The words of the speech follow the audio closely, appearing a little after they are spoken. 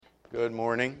Good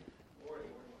morning.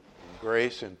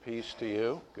 Grace and peace to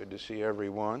you. Good to see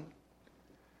everyone.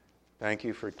 Thank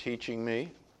you for teaching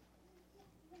me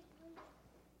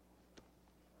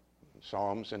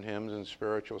psalms and hymns and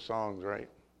spiritual songs, right?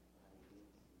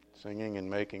 Singing and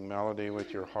making melody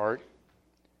with your heart.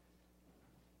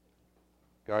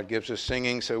 God gives us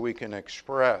singing so we can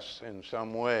express in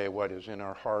some way what is in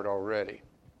our heart already,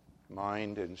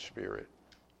 mind and spirit.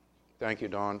 Thank you,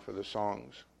 Don, for the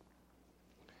songs.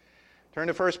 Turn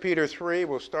to 1 Peter 3.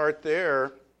 We'll start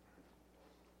there.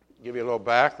 Give you a little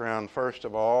background, first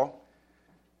of all.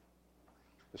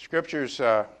 The Scriptures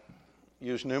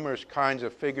use numerous kinds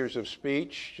of figures of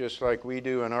speech, just like we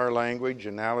do in our language,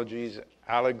 analogies,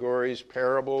 allegories,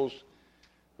 parables,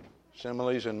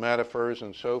 similes and metaphors,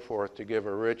 and so forth, to give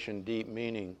a rich and deep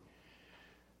meaning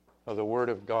of the Word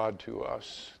of God to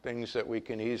us, things that we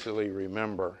can easily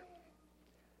remember.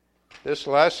 This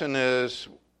lesson is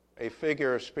a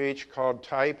figure of speech called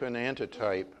type and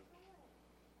antitype.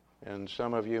 And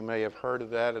some of you may have heard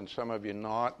of that and some of you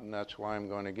not, and that's why I'm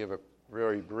going to give a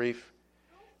very brief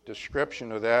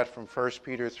description of that from 1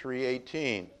 Peter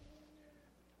 3:18,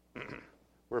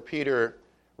 where Peter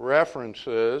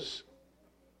references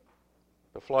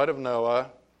the flood of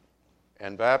Noah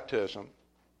and baptism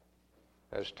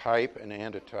as type and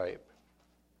antitype.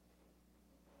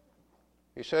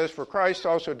 He says, "For Christ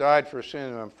also died for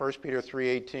sin," in 1 Peter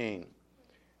 3:18.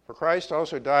 "For Christ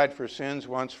also died for sins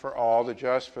once for all, the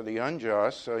just for the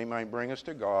unjust, so he might bring us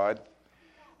to God,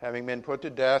 having been put to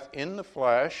death in the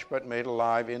flesh, but made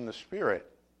alive in the Spirit,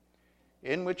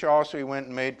 in which also he went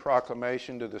and made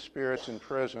proclamation to the spirits in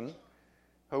prison,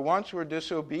 who once were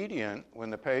disobedient when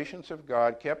the patience of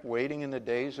God kept waiting in the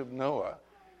days of Noah,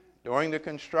 during the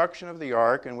construction of the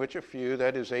ark, in which a few,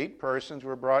 that is 8 persons,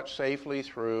 were brought safely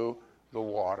through the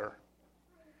water.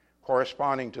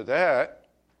 Corresponding to that,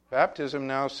 baptism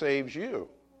now saves you,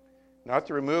 not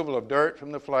the removal of dirt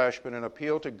from the flesh, but an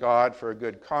appeal to God for a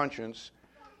good conscience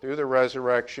through the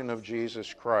resurrection of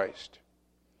Jesus Christ."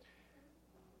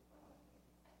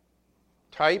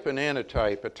 Type and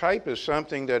antitype. A type is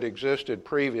something that existed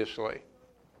previously,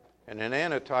 and an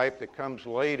antitype that comes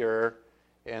later,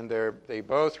 and they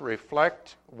both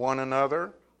reflect one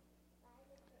another,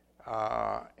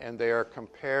 and they are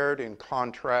compared and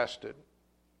contrasted.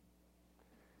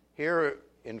 Here,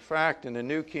 in fact, in the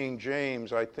New King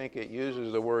James, I think it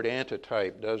uses the word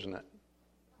antitype, doesn't it?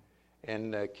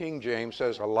 And King James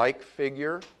says a like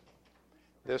figure.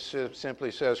 This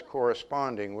simply says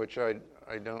corresponding, which I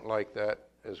don't like that,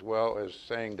 as well as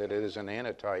saying that it is an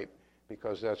antitype,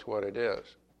 because that's what it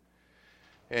is.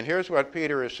 And here's what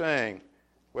Peter is saying.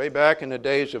 Way back in the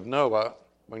days of Noah,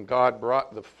 when God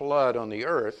brought the flood on the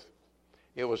earth,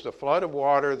 it was the flood of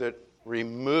water that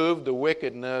removed the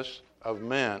wickedness of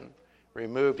men,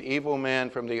 removed evil man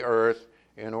from the earth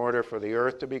in order for the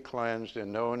earth to be cleansed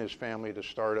and Noah and his family to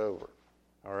start over.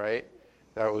 All right?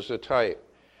 That was the type.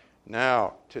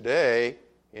 Now, today,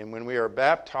 and when we are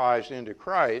baptized into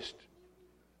Christ,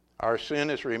 our sin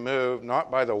is removed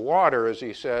not by the water, as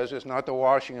he says. It's not the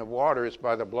washing of water. It's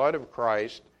by the blood of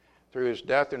Christ through his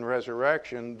death and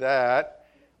resurrection that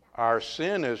our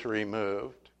sin is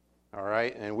removed. All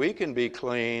right? And we can be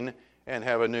clean and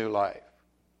have a new life.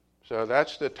 So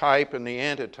that's the type and the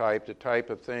antitype, the type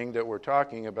of thing that we're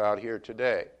talking about here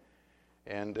today.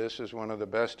 And this is one of the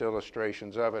best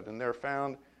illustrations of it. And they're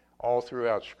found all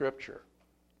throughout Scripture.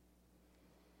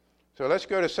 So let's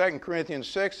go to 2 Corinthians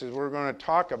 6, as we're going to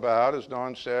talk about, as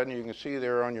Don said, and you can see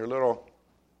there on your little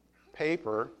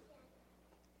paper,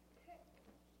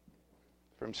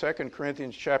 from 2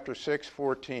 Corinthians chapter 6,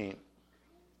 14.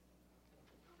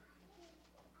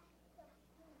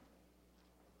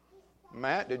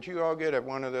 Matt, did you all get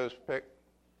one of those pick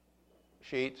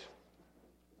sheets?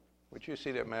 Would you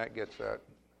see that Matt gets that?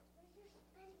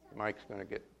 Mike's going to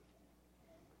get...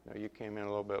 No, you came in a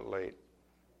little bit late.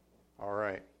 All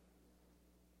right.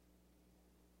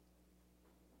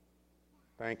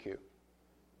 Thank you.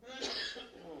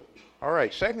 All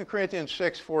right, 2 Corinthians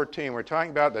 6:14. We're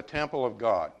talking about the temple of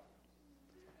God.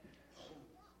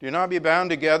 "Do not be bound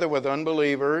together with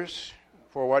unbelievers.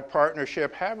 For what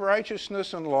partnership have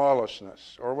righteousness and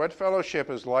lawlessness? Or what fellowship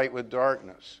is light with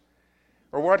darkness?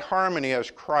 Or what harmony has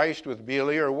Christ with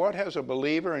Belial? Or what has a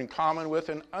believer in common with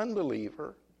an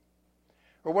unbeliever?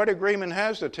 Or what agreement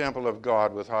has the temple of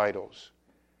God with idols?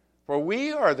 For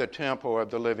we are the temple of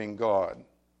the living God,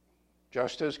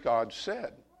 just as God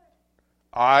said,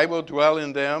 'I will dwell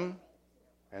in them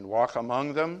and walk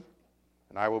among them,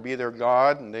 and I will be their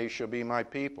God, and they shall be my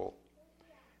people.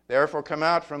 Therefore come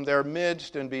out from their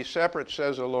midst and be separate,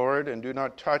 says the Lord, and do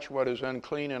not touch what is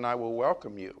unclean, and I will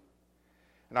welcome you.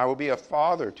 and I will be a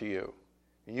father to you,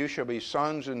 and you shall be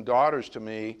sons and daughters to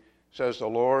me, says the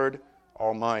Lord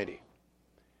Almighty.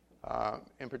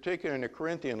 In particular, in the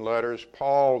Corinthian letters,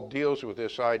 Paul deals with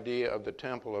this idea of the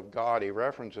temple of God. He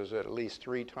references it at least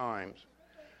 3 times.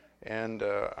 And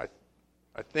I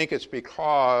think it's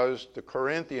because the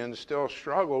Corinthians still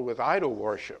struggled with idol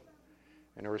worship.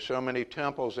 And there were so many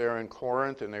temples there in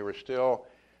Corinth, and they were still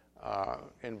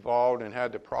involved and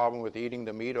had the problem with eating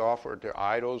the meat offered to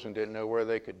idols and didn't know whether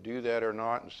they could do that or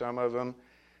not. And some of them,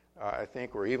 I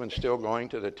think, were even still going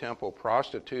to the temple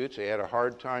prostitutes. They had a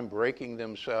hard time breaking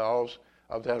themselves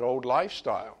of that old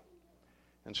lifestyle.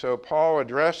 And so Paul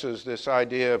addresses this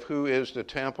idea of who is the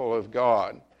temple of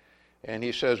God. And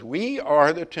he says, we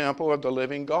are the temple of the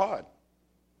living God.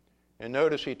 And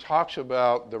notice he talks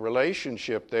about the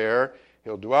relationship there.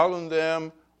 He'll dwell in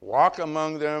them, walk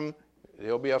among them.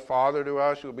 He'll be a father to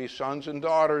us. He'll be sons and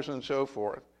daughters and so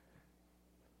forth.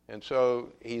 And so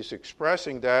he's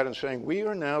expressing that and saying, we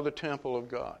are now the temple of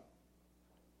God.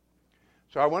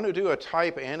 So I want to do a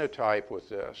type-antitype with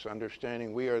this,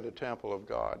 understanding we are the temple of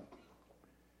God.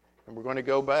 And we're going to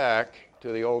go back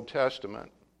to the Old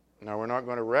Testament. Now, we're not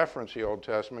going to reference the Old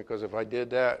Testament, because if I did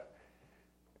that,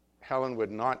 Helen would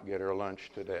not get her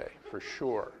lunch today, for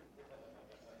sure.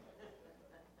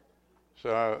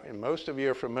 So, and most of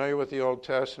you are familiar with the Old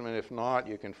Testament. If not,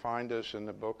 you can find us in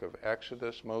the book of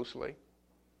Exodus mostly.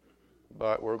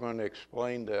 But we're going to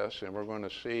explain this, and we're going to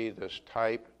see this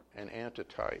type and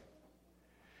antitype.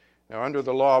 Now, under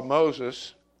the law of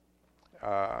Moses,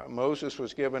 Moses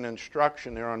was given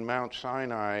instruction there on Mount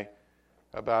Sinai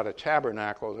about a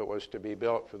tabernacle that was to be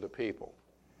built for the people,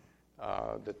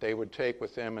 that they would take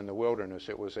with them in the wilderness.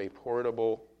 It was a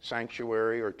portable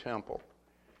sanctuary or temple.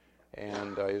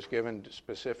 And he was given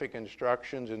specific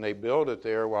instructions, and they built it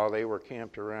there while they were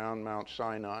camped around Mount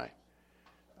Sinai.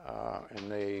 And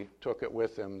they took it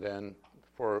with them then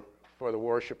for the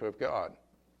worship of God.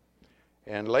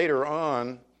 And later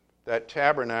on, that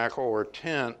tabernacle or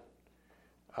tent,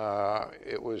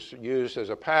 it was used as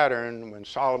a pattern when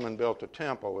Solomon built the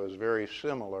temple. It was very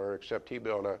similar, except he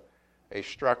built a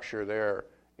structure there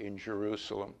in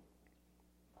Jerusalem.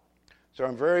 So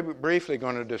I'm very briefly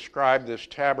going to describe this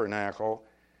tabernacle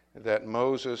that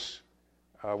Moses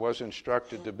was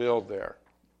instructed to build there.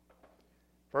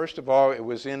 First of all, it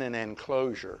was in an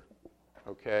enclosure,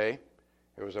 okay?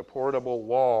 There was a portable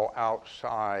wall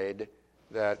outside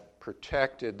that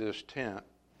protected this tent.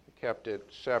 It kept it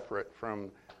separate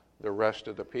from the rest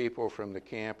of the people, from the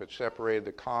camp. It separated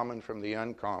the common from the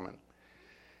uncommon.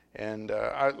 And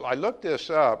I looked this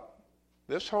up.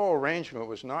 This whole arrangement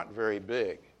was not very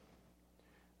big.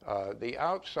 The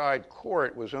outside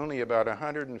court was only about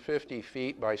 150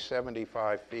 feet by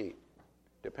 75 feet,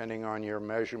 depending on your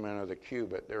measurement of the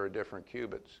cubit. There are different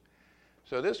cubits.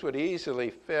 So this would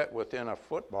easily fit within a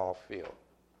football field.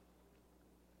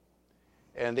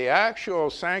 And the actual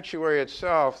sanctuary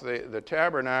itself, the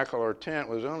tabernacle or tent,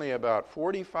 was only about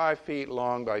 45 feet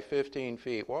long by 15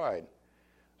 feet wide.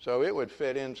 So it would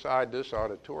fit inside this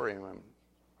auditorium.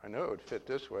 I know it would fit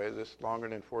this way. Is this longer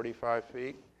than 45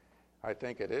 feet? I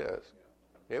think it is.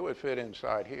 It would fit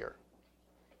inside here.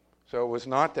 So it was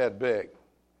not that big.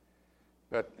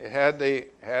 But it had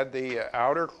the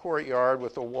outer courtyard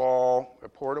with a wall, a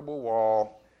portable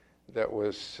wall, that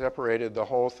was separated the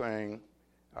whole thing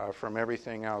from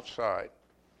everything outside.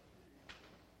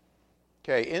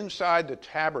 Okay, inside the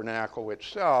tabernacle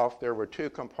itself, there were 2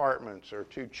 compartments or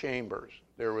 2 chambers.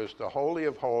 There was the Holy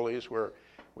of Holies where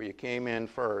you came in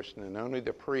first, and then only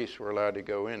the priests were allowed to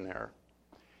go in there.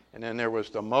 And then there was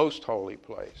the most holy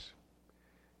place.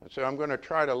 And so I'm going to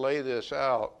try to lay this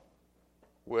out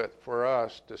for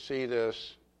us to see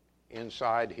this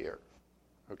inside here.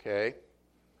 Okay?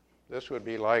 This would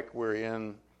be like we're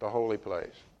in the holy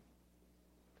place.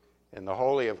 And the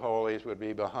Holy of Holies would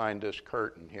be behind this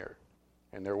curtain here.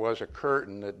 And there was a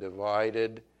curtain that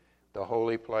divided the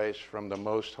holy place from the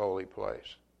most holy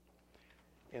place.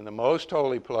 In the most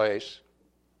holy place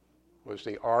was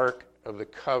the Ark of the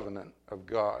Covenant of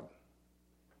God,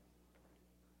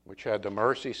 which had the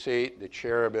mercy seat, the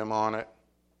cherubim on it,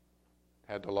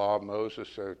 had the law of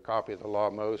Moses, a copy of the law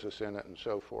of Moses in it, and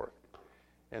so forth.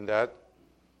 And that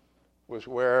was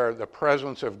where the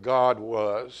presence of God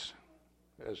was,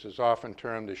 as is often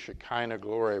termed the Shekinah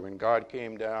glory. When God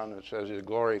came down and says his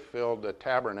glory filled the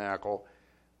tabernacle,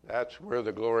 that's where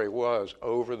the glory was,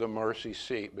 over the mercy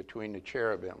seat between the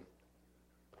cherubim.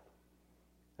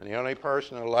 And the only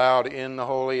person allowed in the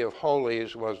Holy of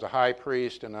Holies was the high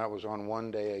priest, and that was on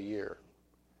one day a year.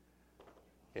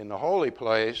 In the holy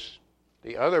place,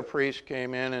 the other priests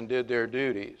came in and did their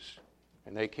duties.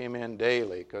 And they came in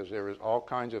daily because there was all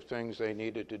kinds of things they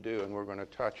needed to do, and we're going to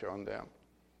touch on them.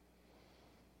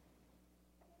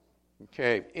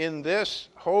 Okay, in this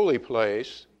holy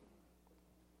place,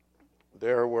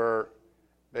 there were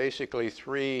basically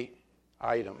three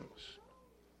items.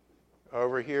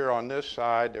 Over here on this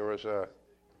side, there was a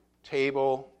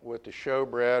table with the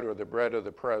showbread or the bread of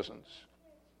the presence.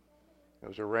 It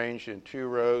was arranged in 2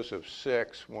 rows of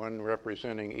 6, one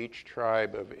representing each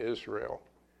tribe of Israel.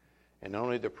 And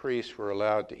only the priests were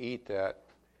allowed to eat that,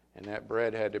 and that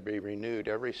bread had to be renewed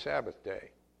every Sabbath day.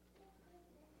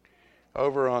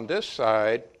 Over on this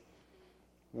side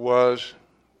was,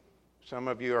 some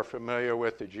of you are familiar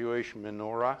with the Jewish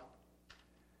menorah.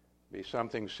 Be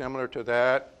something similar to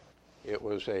that. It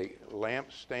was a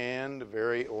lampstand,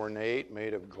 very ornate,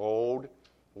 made of gold,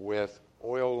 with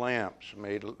oil lamps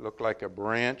made look like a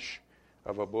branch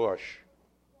of a bush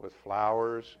with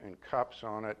flowers and cups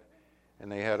on it.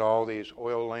 And they had all these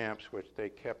oil lamps which they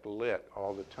kept lit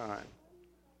all the time.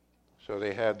 So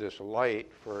they had this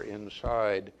light for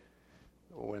inside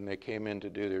when they came in to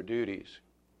do their duties.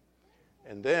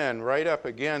 And then right up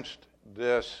against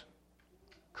this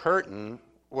curtain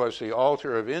was the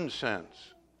altar of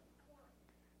incense,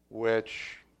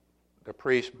 which the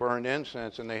priests burned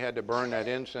incense, and they had to burn that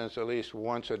incense at least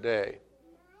once a day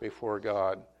before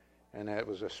God. And that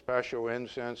was a special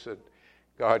incense that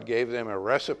God gave them a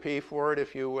recipe for it,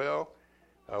 if you will,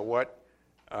 what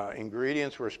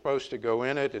ingredients were supposed to go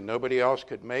in it, and nobody else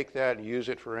could make that and use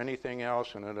it for anything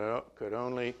else, and it could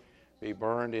only be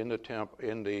burned in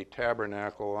the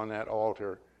tabernacle on that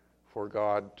altar for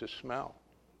God to smell.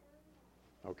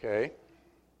 Okay?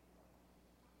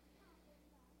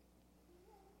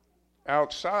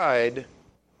 Outside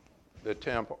the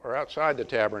temple, or outside the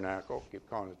tabernacle, keep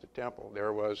calling it the temple,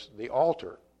 there was the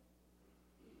altar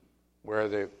where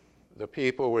the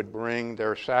people would bring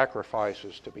their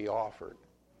sacrifices to be offered.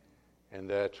 And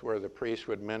that's where the priests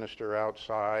would minister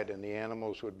outside, and the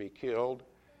animals would be killed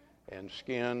and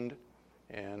skinned,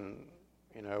 and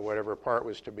whatever part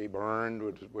was to be burned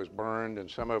was burned, and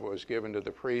some of it was given to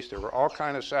the priest. There were all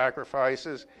kinds of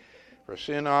sacrifices for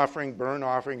sin offering, burnt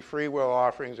offering, free will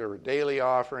offerings. There were daily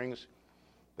offerings.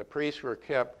 The priests were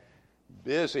kept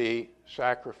busy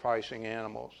sacrificing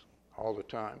animals all the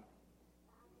time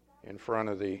in front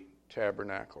of the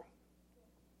tabernacle.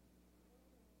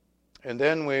 And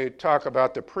then we talk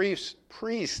about the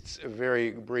priests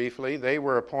very briefly. They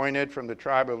were appointed from the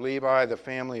tribe of Levi, the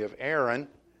family of Aaron,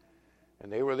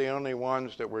 and they were the only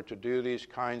ones that were to do these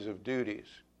kinds of duties,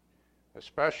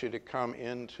 especially to come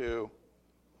into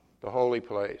the holy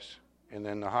place, and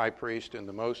then the high priest and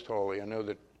the most holy. I know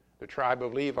that the tribe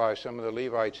of Levi, some of the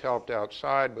Levites helped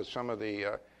outside with some of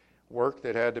the work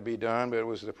that had to be done, but it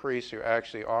was the priests who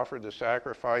actually offered the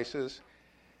sacrifices,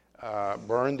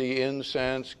 burned the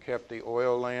incense, kept the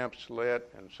oil lamps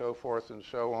lit, and so forth and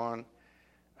so on.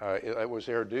 It was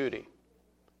their duty.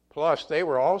 Plus, they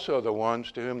were also the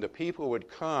ones to whom the people would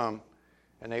come,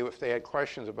 and if they had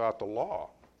questions about the law.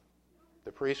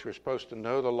 The priests were supposed to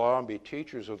know the law and be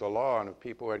teachers of the law, and if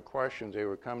people had questions, they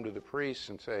would come to the priests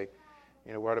and say,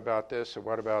 what about this or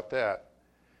what about that?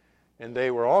 And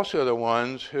they were also the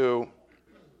ones who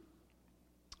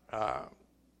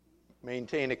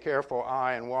maintained a careful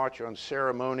eye and watch on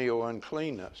ceremonial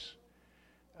uncleanness.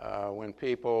 When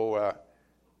people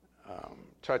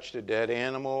touched a dead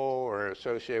animal or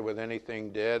associated with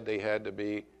anything dead, they had to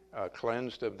be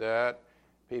cleansed of that.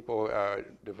 People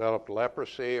developed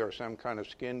leprosy or some kind of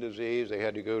skin disease. They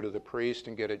had to go to the priest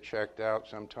and get it checked out.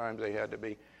 Sometimes they had to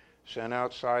be sent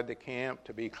outside the camp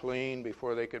to be clean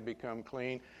before they could become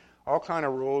clean. All kind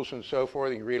of rules and so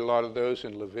forth. You can read a lot of those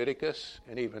in Leviticus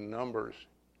and even Numbers.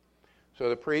 So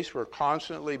the priests were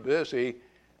constantly busy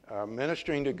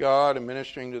ministering to God and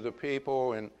ministering to the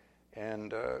people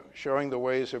and showing the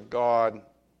ways of God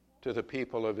to the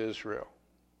people of Israel.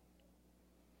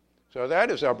 So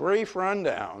that is a brief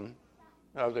rundown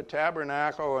of the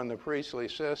tabernacle and the priestly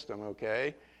system,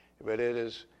 okay? But it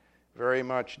is very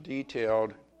much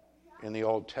detailed in the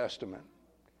Old Testament.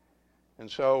 And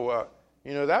so,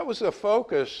 that was the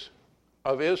focus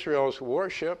of Israel's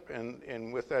worship,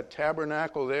 and with that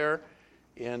tabernacle there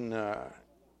in the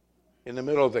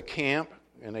middle of the camp,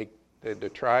 and the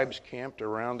tribes camped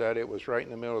around that. It was right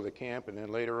in the middle of the camp, and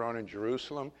then later on in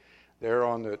Jerusalem, there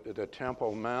on the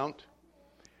Temple Mount,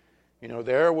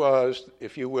 there was,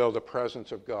 if you will, the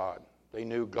presence of God. They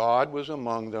knew God was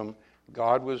among them.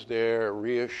 God was there,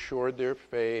 reassured their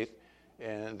faith,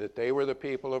 and that they were the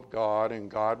people of God, and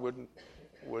God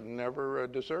would never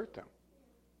desert them.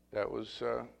 That was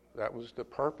the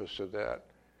purpose of that.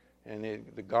 And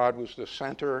the God was the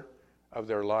center of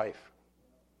their life.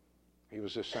 He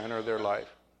was the center of their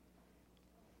life.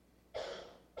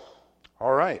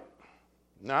 All right.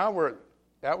 Now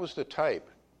that was the type.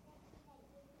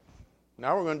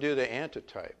 Now we're going to do the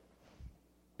antitype.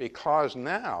 Because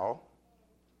now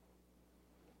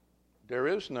there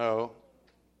is no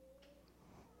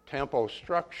temple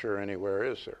structure anywhere,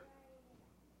 is there?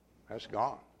 That's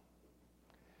gone.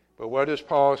 But what does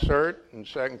Paul assert in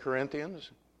 2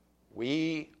 Corinthians?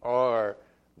 We are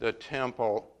the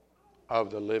temple of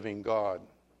the living God.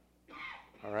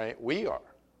 All right? We are.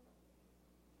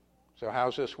 So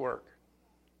how's this work?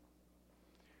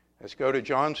 Let's go to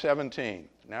John 17.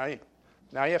 Now you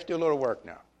have to do a little work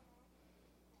now.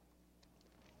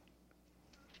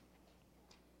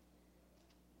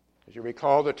 As you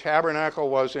recall, the tabernacle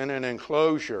was in an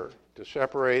enclosure to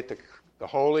separate the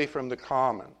holy from the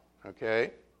common.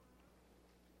 Okay?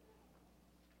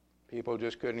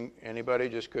 Anybody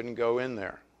just couldn't go in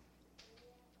there.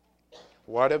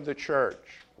 What of the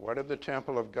church? What of the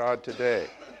temple of God today?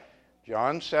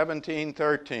 John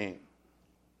 17:13.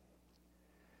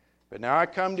 But now I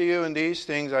come to you, and these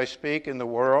things I speak in the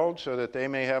world, so that they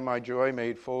may have my joy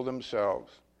made full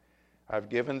themselves. I've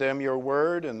given them your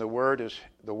word, and the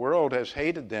world has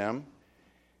hated them,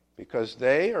 because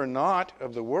they are not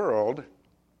of the world,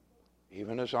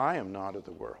 even as I am not of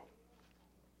the world.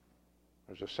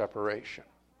 There's a separation.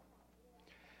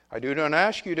 I do not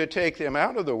ask you to take them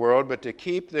out of the world, but to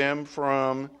keep them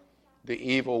from the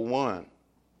evil one.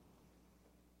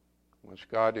 It wants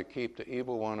God to keep the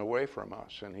evil one away from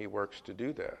us, and he works to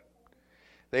do that.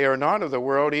 They are not of the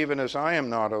world, even as I am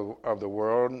not of the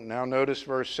world. Now notice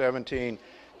verse 17.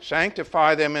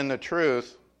 Sanctify them in the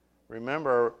truth.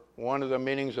 Remember, one of the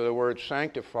meanings of the word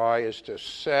sanctify is to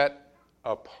set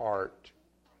apart,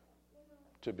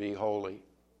 to be holy,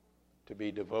 to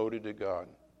be devoted to God.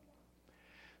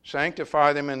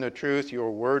 Sanctify them in the truth.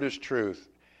 Your word is truth.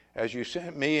 As you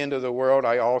sent me into the world,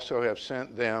 I also have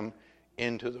sent them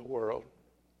into the world.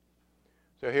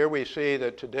 So here we see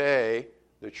that today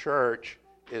the church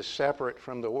is separate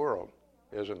from the world,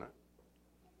 isn't it?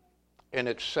 And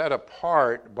it's set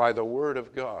apart by the Word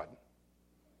of God.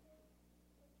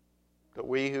 That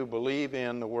we who believe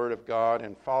in the Word of God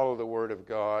and follow the Word of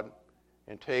God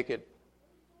and take it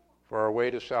for our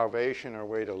way to salvation, our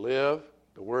way to live.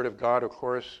 The Word of God, of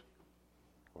course,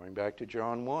 going back to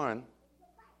John 1,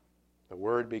 the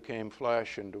Word became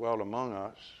flesh and dwelt among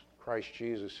us, Christ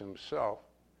Jesus himself.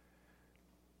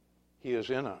 He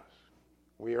is in us.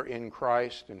 We are in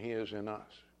Christ and he is in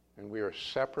us. And we are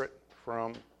separate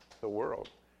from the world.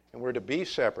 And we're to be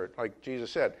separate, like Jesus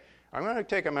said. I'm going to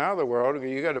take them out of the world.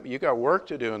 You got work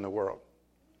to do in the world.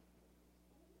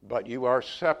 But you are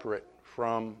separate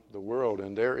from the world,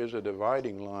 and there is a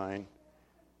dividing line.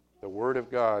 The Word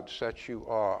of God sets you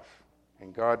off,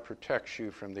 and God protects you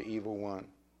from the evil one.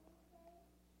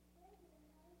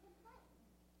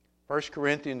 1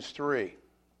 Corinthians 3,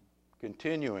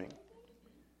 continuing.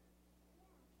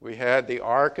 We had the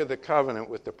Ark of the Covenant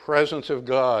with the presence of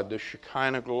God, the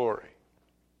Shekinah glory.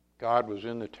 God was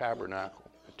in the tabernacle,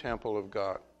 the temple of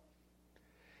God.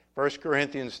 1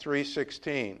 Corinthians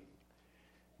 3:16.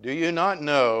 Do you not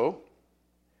know,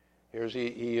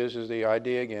 he uses the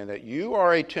idea again, that you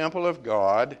are a temple of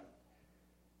God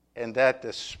and that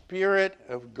the Spirit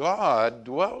of God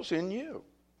dwells in you?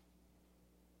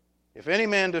 If any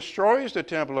man destroys the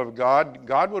temple of God,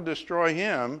 God will destroy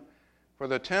him, for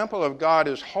the temple of God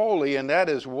is holy, and that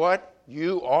is what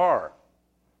you are.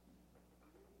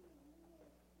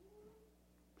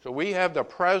 So we have the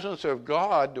presence of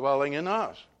God dwelling in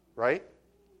us, right?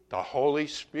 The Holy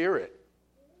Spirit.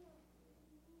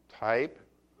 Type,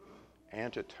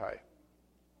 antitype.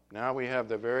 Now we have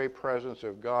the very presence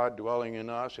of God dwelling in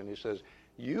us, and he says,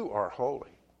 you are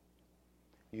holy.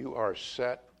 You are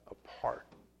set apart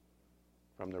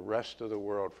from the rest of the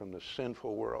world, from the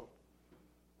sinful world.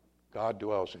 God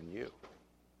dwells in you.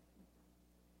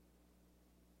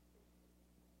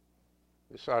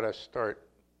 This ought to start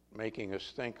making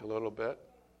us think a little bit,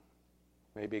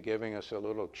 maybe giving us a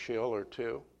little chill or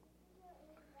two.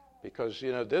 Because,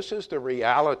 this is the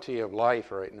reality of life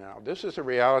right now. This is the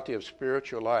reality of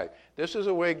spiritual life. This is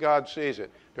the way God sees it.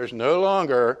 There's no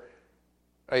longer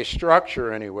a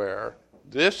structure anywhere.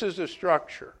 This is the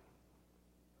structure.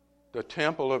 The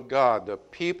temple of God, the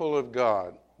people of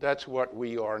God. That's what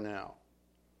we are now.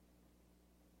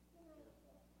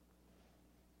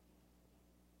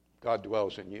 God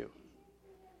dwells in you.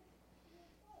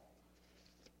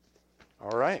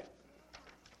 All right.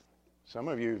 Some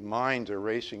of your minds are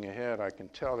racing ahead. I can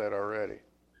tell that already.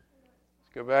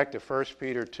 Let's go back to 1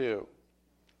 Peter 2.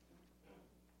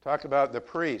 Talk about the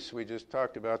priests. We just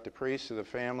talked about the priests of the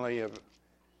family of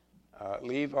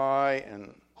Levi,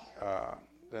 and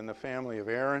then the family of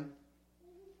Aaron.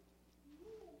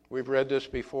 We've read this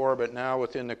before, but now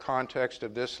within the context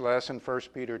of this lesson,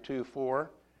 1 Peter 2:4.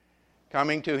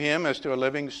 Coming to him as to a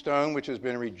living stone which has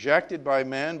been rejected by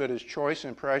men, but is choice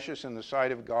and precious in the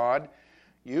sight of God.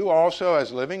 You also,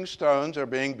 as living stones, are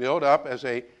being built up as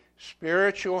a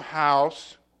spiritual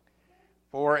house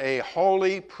for a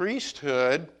holy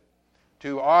priesthood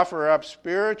to offer up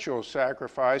spiritual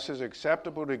sacrifices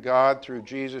acceptable to God through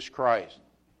Jesus Christ.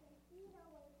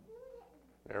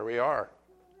 There we are.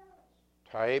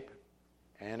 Type,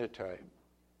 antitype.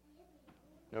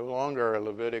 No longer a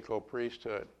Levitical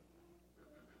priesthood,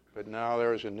 but now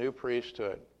there is a new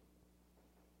priesthood.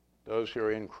 Those who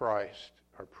are in Christ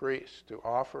are priests to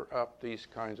offer up these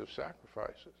kinds of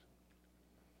sacrifices.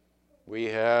 We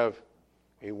have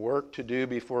a work to do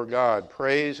before God.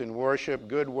 Praise and worship,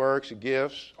 good works,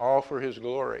 gifts, all for His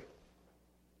glory.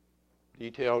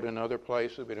 Detailed in other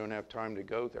places. We don't have time to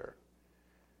go there.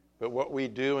 But what we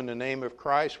do in the name of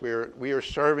Christ, we are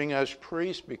serving as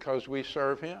priests because we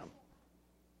serve Him.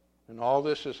 And all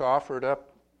this is offered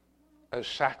up as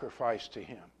sacrifice to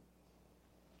Him.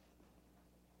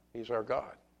 He's our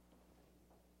God.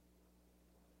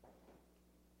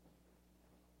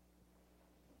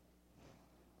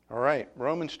 All right,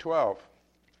 Romans 12.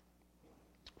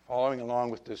 Following along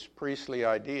with this priestly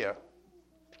idea,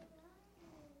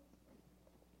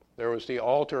 there was the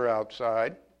altar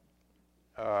outside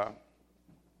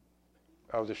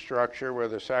of the structure where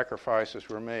the sacrifices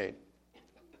were made.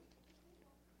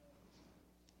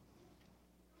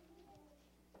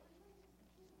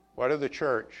 What of the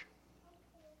church?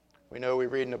 We know we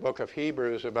read in the book of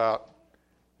Hebrews about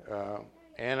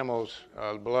animals,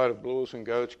 the blood of bulls and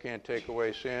goats can't take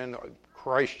away sin.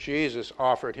 Christ Jesus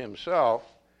offered Himself,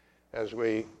 as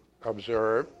we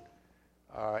observed,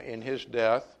 in His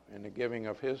death, in the giving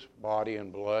of His body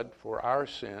and blood for our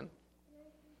sin.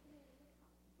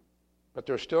 But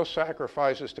there's still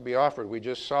sacrifices to be offered. We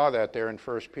just saw that there in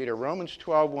 1 Peter. Romans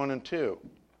 12, 1 and 2.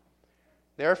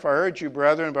 Therefore, I urge you,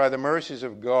 brethren, by the mercies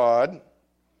of God,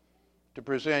 to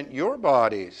present your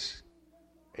bodies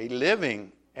a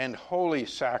living and holy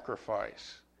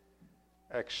sacrifice,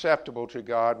 acceptable to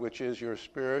God, which is your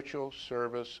spiritual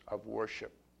service of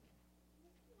worship.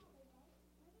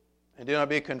 And do not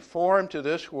be conformed to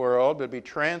this world, but be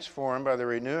transformed by the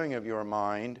renewing of your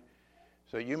mind,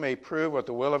 so you may prove what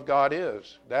the will of God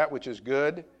is, that which is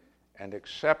good and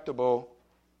acceptable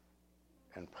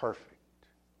and perfect.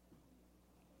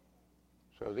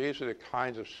 So these are the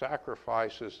kinds of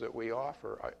sacrifices that we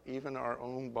offer, even our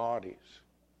own bodies.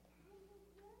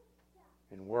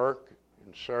 In work,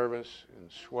 in service, in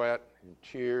sweat, in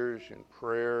tears, in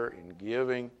prayer, in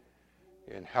giving,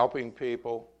 in helping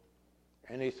people.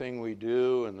 Anything we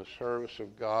do in the service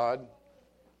of God,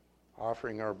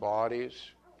 offering our bodies,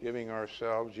 giving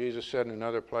ourselves. Jesus said in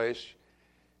another place,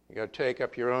 you got to take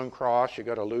up your own cross, you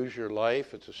got to lose your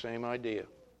life. It's the same idea.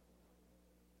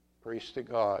 Priest to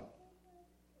God.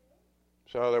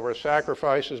 So there were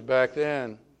sacrifices back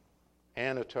then,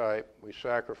 antitype. We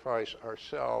sacrifice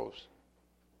ourselves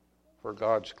for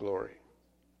God's glory.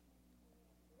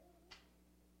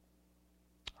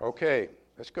 Okay,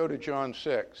 let's go to John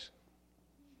 6.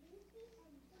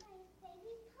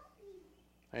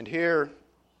 And here,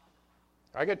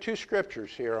 I got two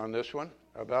scriptures here on this one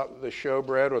about the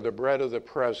showbread or the bread of the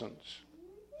presence.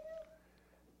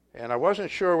 And I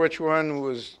wasn't sure which one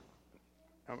was...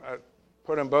 I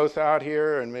put them both out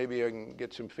here, and maybe I can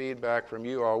get some feedback from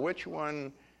you all. Which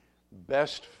one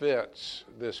best fits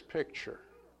this picture?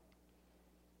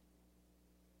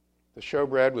 The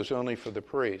showbread was only for the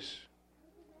priests.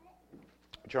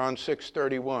 John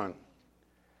 6:31.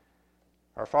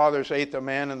 Our fathers ate the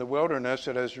manna in the wilderness,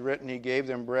 it is written, He gave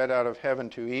them bread out of heaven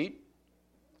to eat.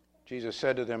 Jesus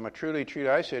said to them, Truly, truly,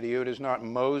 I say to you, it is not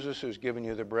Moses who's given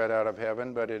you the bread out of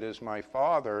heaven, but it is my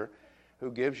Father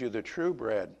who gives you the true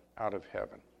bread out of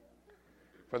heaven.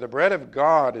 For the bread of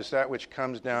God is that which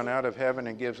comes down out of heaven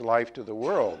and gives life to the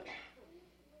world.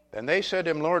 Then they said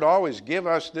to him, Lord, always give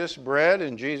us this bread.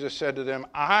 And Jesus said to them,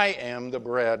 I am the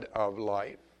bread of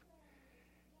life.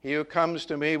 He who comes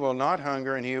to me will not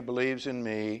hunger, and he who believes in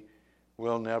me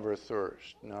will never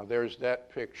thirst. Now there's that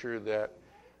picture that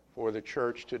for the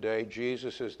church today,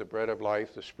 Jesus is the bread of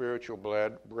life, the spiritual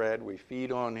bread. We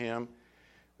feed on Him.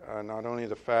 Not only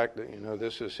the fact that,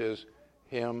 this is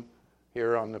Him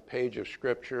here on the page of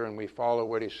Scripture, and we follow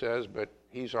what He says, but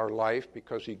He's our life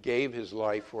because He gave His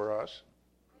life for us.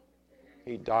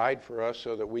 He died for us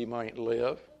so that we might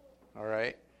live, all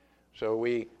right? So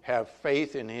we have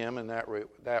faith in Him in that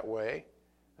way.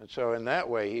 And so in that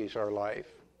way, He's our life.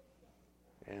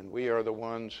 And we are the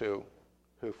ones who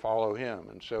follow him.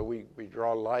 And so we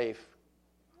draw life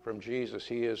from Jesus.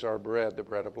 He is our bread, the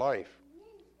bread of life.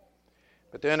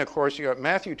 But then, of course, you got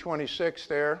Matthew 26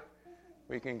 there.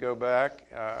 We can go back.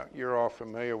 You're all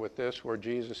familiar with this, where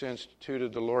Jesus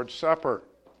instituted the Lord's Supper.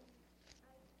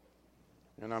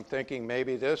 And I'm thinking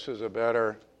maybe this is a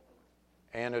better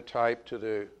antitype to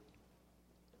the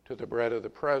bread of the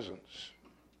presence.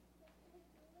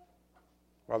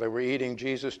 While they were eating,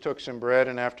 Jesus took some bread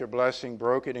and after blessing,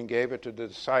 broke it and gave it to the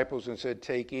disciples and said,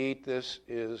 "Take, eat, this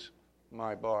is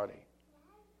my body."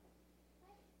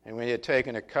 And when he had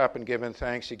taken a cup and given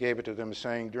thanks, he gave it to them,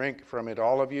 saying, "Drink from it,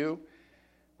 all of you,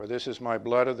 for this is my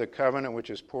blood of the covenant, which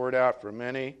is poured out for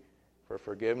many for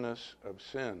forgiveness of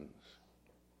sins."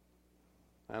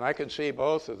 And I can see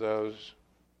both of those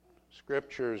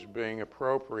scriptures being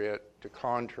appropriate to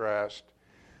contrast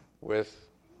with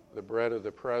the bread of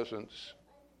the presence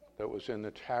that was in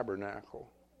the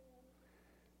tabernacle.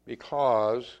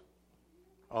 Because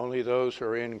only those who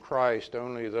are in Christ,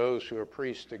 only those who are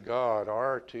priests to God,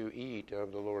 are to eat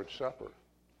of the Lord's Supper.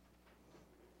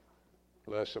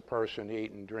 Lest a person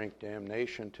eat and drink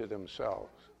damnation to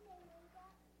themselves.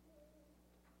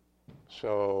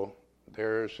 So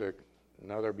there's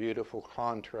another beautiful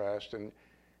contrast. And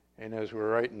as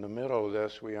we're right in the middle of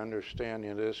this, we understand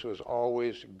that this was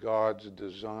always God's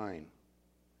design.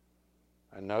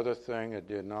 Another thing that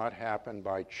did not happen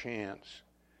by chance.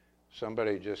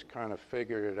 Somebody just kind of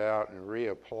figured it out and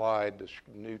reapplied the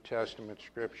New Testament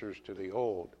scriptures to the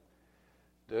Old.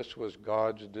 This was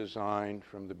God's design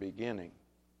from the beginning.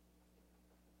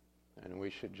 And we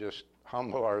should just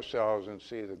humble ourselves and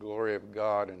see the glory of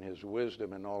God and his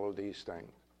wisdom in all of these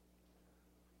things.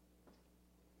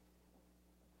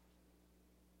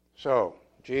 So,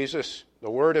 Jesus,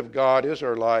 the Word of God, is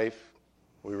our life.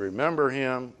 We remember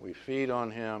him. We feed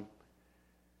on him.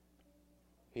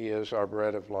 He is our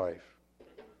bread of life.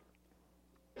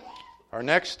 Our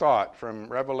next thought from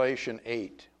Revelation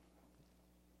 8.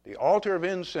 The altar of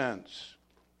incense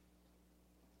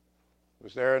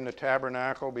was there in the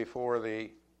tabernacle before the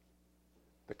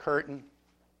curtain.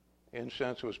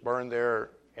 Incense was burned there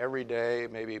every day,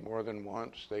 maybe more than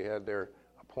once. They had their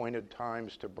appointed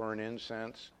times to burn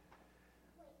incense.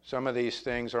 Some of these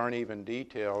things aren't even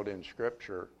detailed in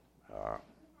Scripture.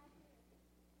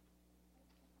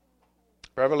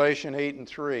 Revelation 8 and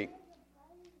 3.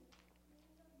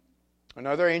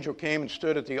 Another angel came and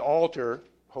stood at the altar,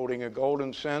 holding a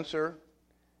golden censer,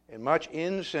 and much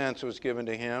incense was given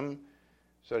to him,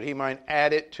 so that he might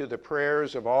add it to the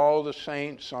prayers of all the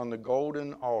saints on the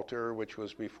golden altar which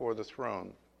was before the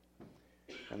throne.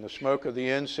 And the smoke of the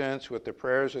incense with the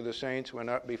prayers of the saints went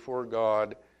up before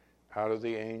God out of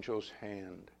the angel's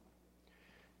hand.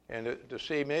 And to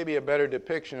see maybe a better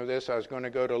depiction of this, I was going to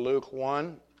go to Luke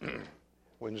 1,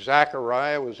 when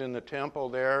Zechariah was in the temple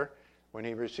there, when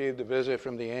he received the visit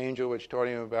from the angel which told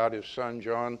him about his son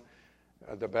John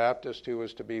the Baptist who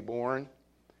was to be born.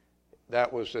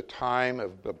 That was the time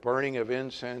of the burning of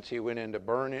incense. He went in to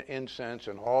burn incense,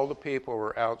 and all the people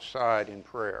were outside in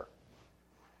prayer.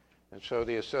 And so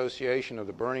the association of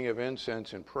the burning of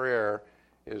incense and prayer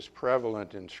is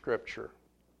prevalent in Scripture.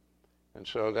 And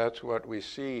so that's what we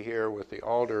see here with the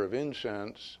altar of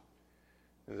incense,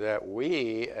 that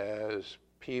we as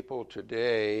people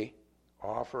today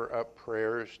offer up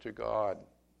prayers to God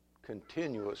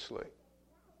continuously.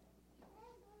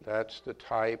 That's the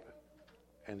type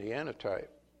and the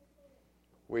antitype.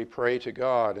 We pray to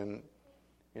God, and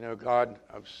God,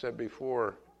 I've said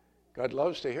before, God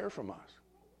loves to hear from us.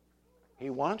 He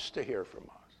wants to hear from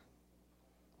us.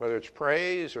 Whether it's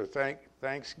praise or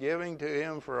thanksgiving to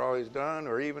him for all he's done,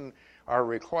 or even our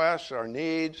requests, our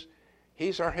needs,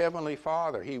 he's our Heavenly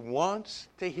Father. He wants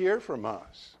to hear from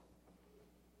us.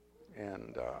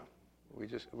 And we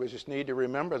just need to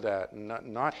remember that and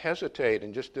not hesitate,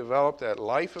 and just develop that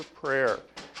life of prayer,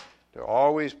 to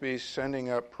always be sending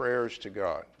up prayers to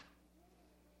God.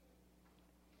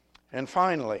 And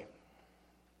finally,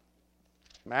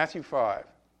 Matthew 5.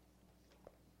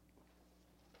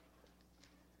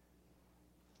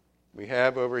 We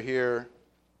have over here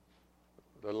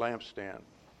the lampstand,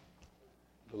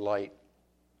 the light.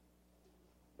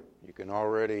 You can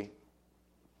already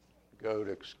go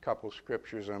to a couple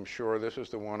scriptures, I'm sure. This is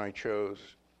the one I chose.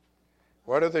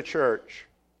 What of the church?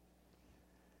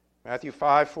 Matthew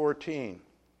 5:14.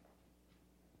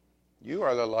 You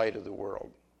are the light of the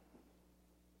world.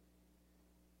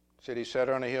 City set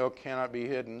on a hill cannot be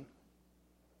hidden,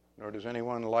 nor does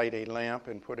anyone light a lamp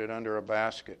and put it under a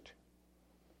basket.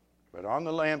 But on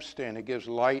the lampstand it gives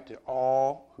light to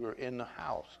all who are in the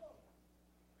house.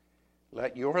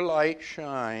 Let your light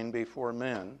shine before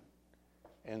men,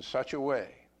 in such a way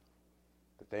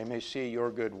that they may see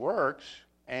your good works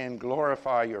and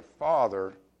glorify your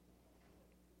Father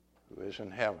who is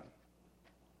in heaven.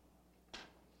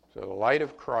 So the light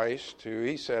of Christ, who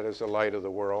he said is the light of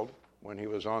the world when he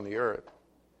was on the earth,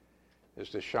 is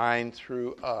to shine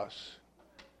through us,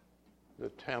 the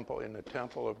temple, in the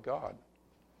temple of God.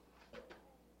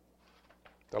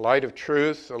 The light of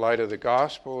truth, the light of the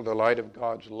gospel, the light of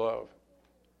God's love.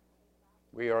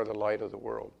 We are the light of the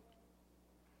world.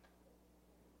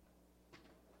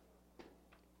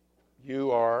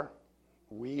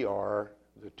 We are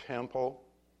the temple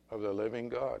of the living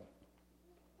God.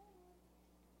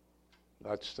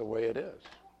 That's the way it is.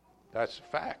 That's a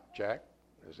fact, Jack,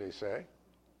 as they say.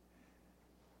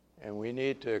 And we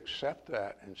need to accept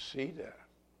that and see that.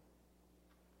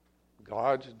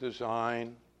 God's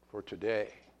design for today.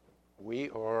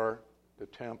 We are the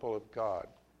temple of God.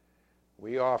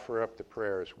 We offer up the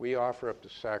prayers. We offer up the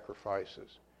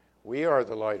sacrifices. We are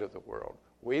the light of the world.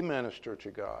 We minister to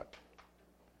God.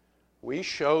 We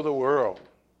show the world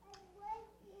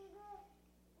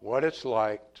what it's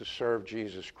like to serve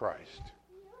Jesus Christ.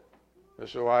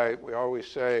 This is why we always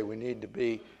say we need to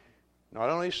be not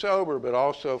only sober, but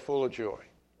also full of joy.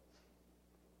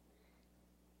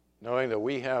 Knowing that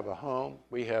we have a home,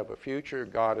 we have a future,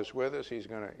 God is with us. He's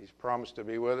promised to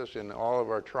be with us in all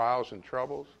of our trials and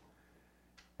troubles.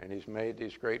 And he's made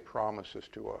these great promises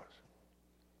to us.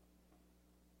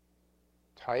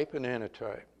 Type and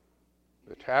antitype.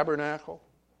 The tabernacle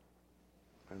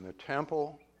and the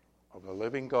temple of the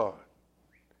living God.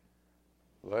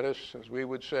 Let us, as we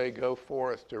would say, go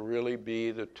forth to really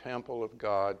be the temple of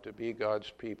God, to be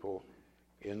God's people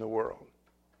in the world.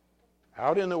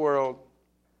 Out in the world,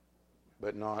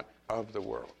 but not of the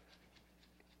world.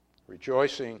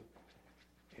 Rejoicing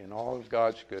in all of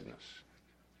God's goodness.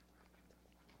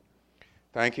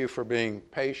 Thank you for being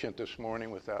patient this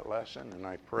morning with that lesson, and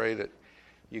I pray that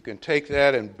you can take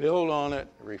that and build on it,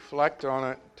 reflect on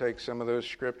it, take some of those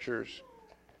scriptures,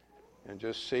 and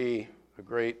just see a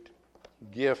great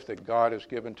gift that God has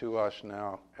given to us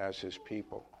now as his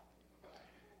people.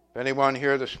 If anyone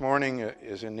here this morning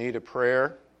is in need of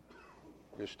prayer,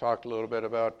 just talked a little bit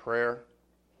about prayer.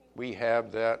 We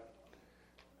have that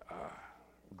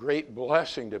great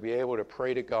blessing to be able to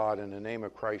pray to God in the name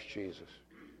of Christ Jesus.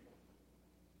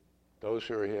 Those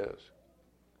who are his.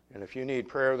 And if you need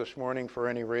prayer this morning for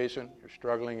any reason, you're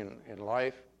struggling in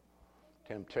life,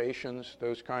 temptations,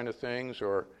 those kind of things,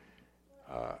 or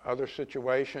other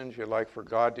situations you'd like for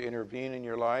God to intervene in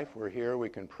your life, we're here. We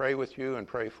can pray with you and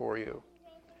pray for you.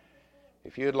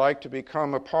 If you'd like to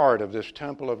become a part of this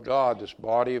temple of God, this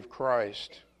body of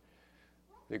Christ,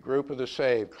 the group of the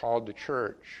saved called the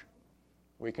church,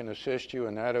 we can assist you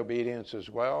in that obedience as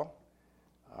well.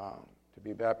 To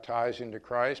be baptized into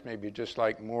Christ, maybe just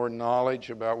like more knowledge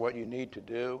about what you need to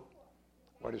do,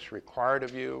 what is required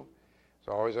of you.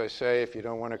 So always I say, if you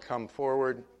don't want to come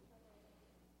forward,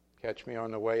 catch me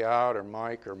on the way out, or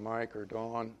Mike or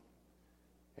Dawn,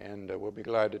 and we'll be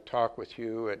glad to talk with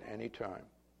you at any time.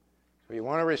 So if you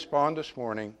want to respond this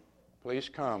morning, please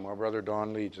come while Brother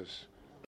Don leads us.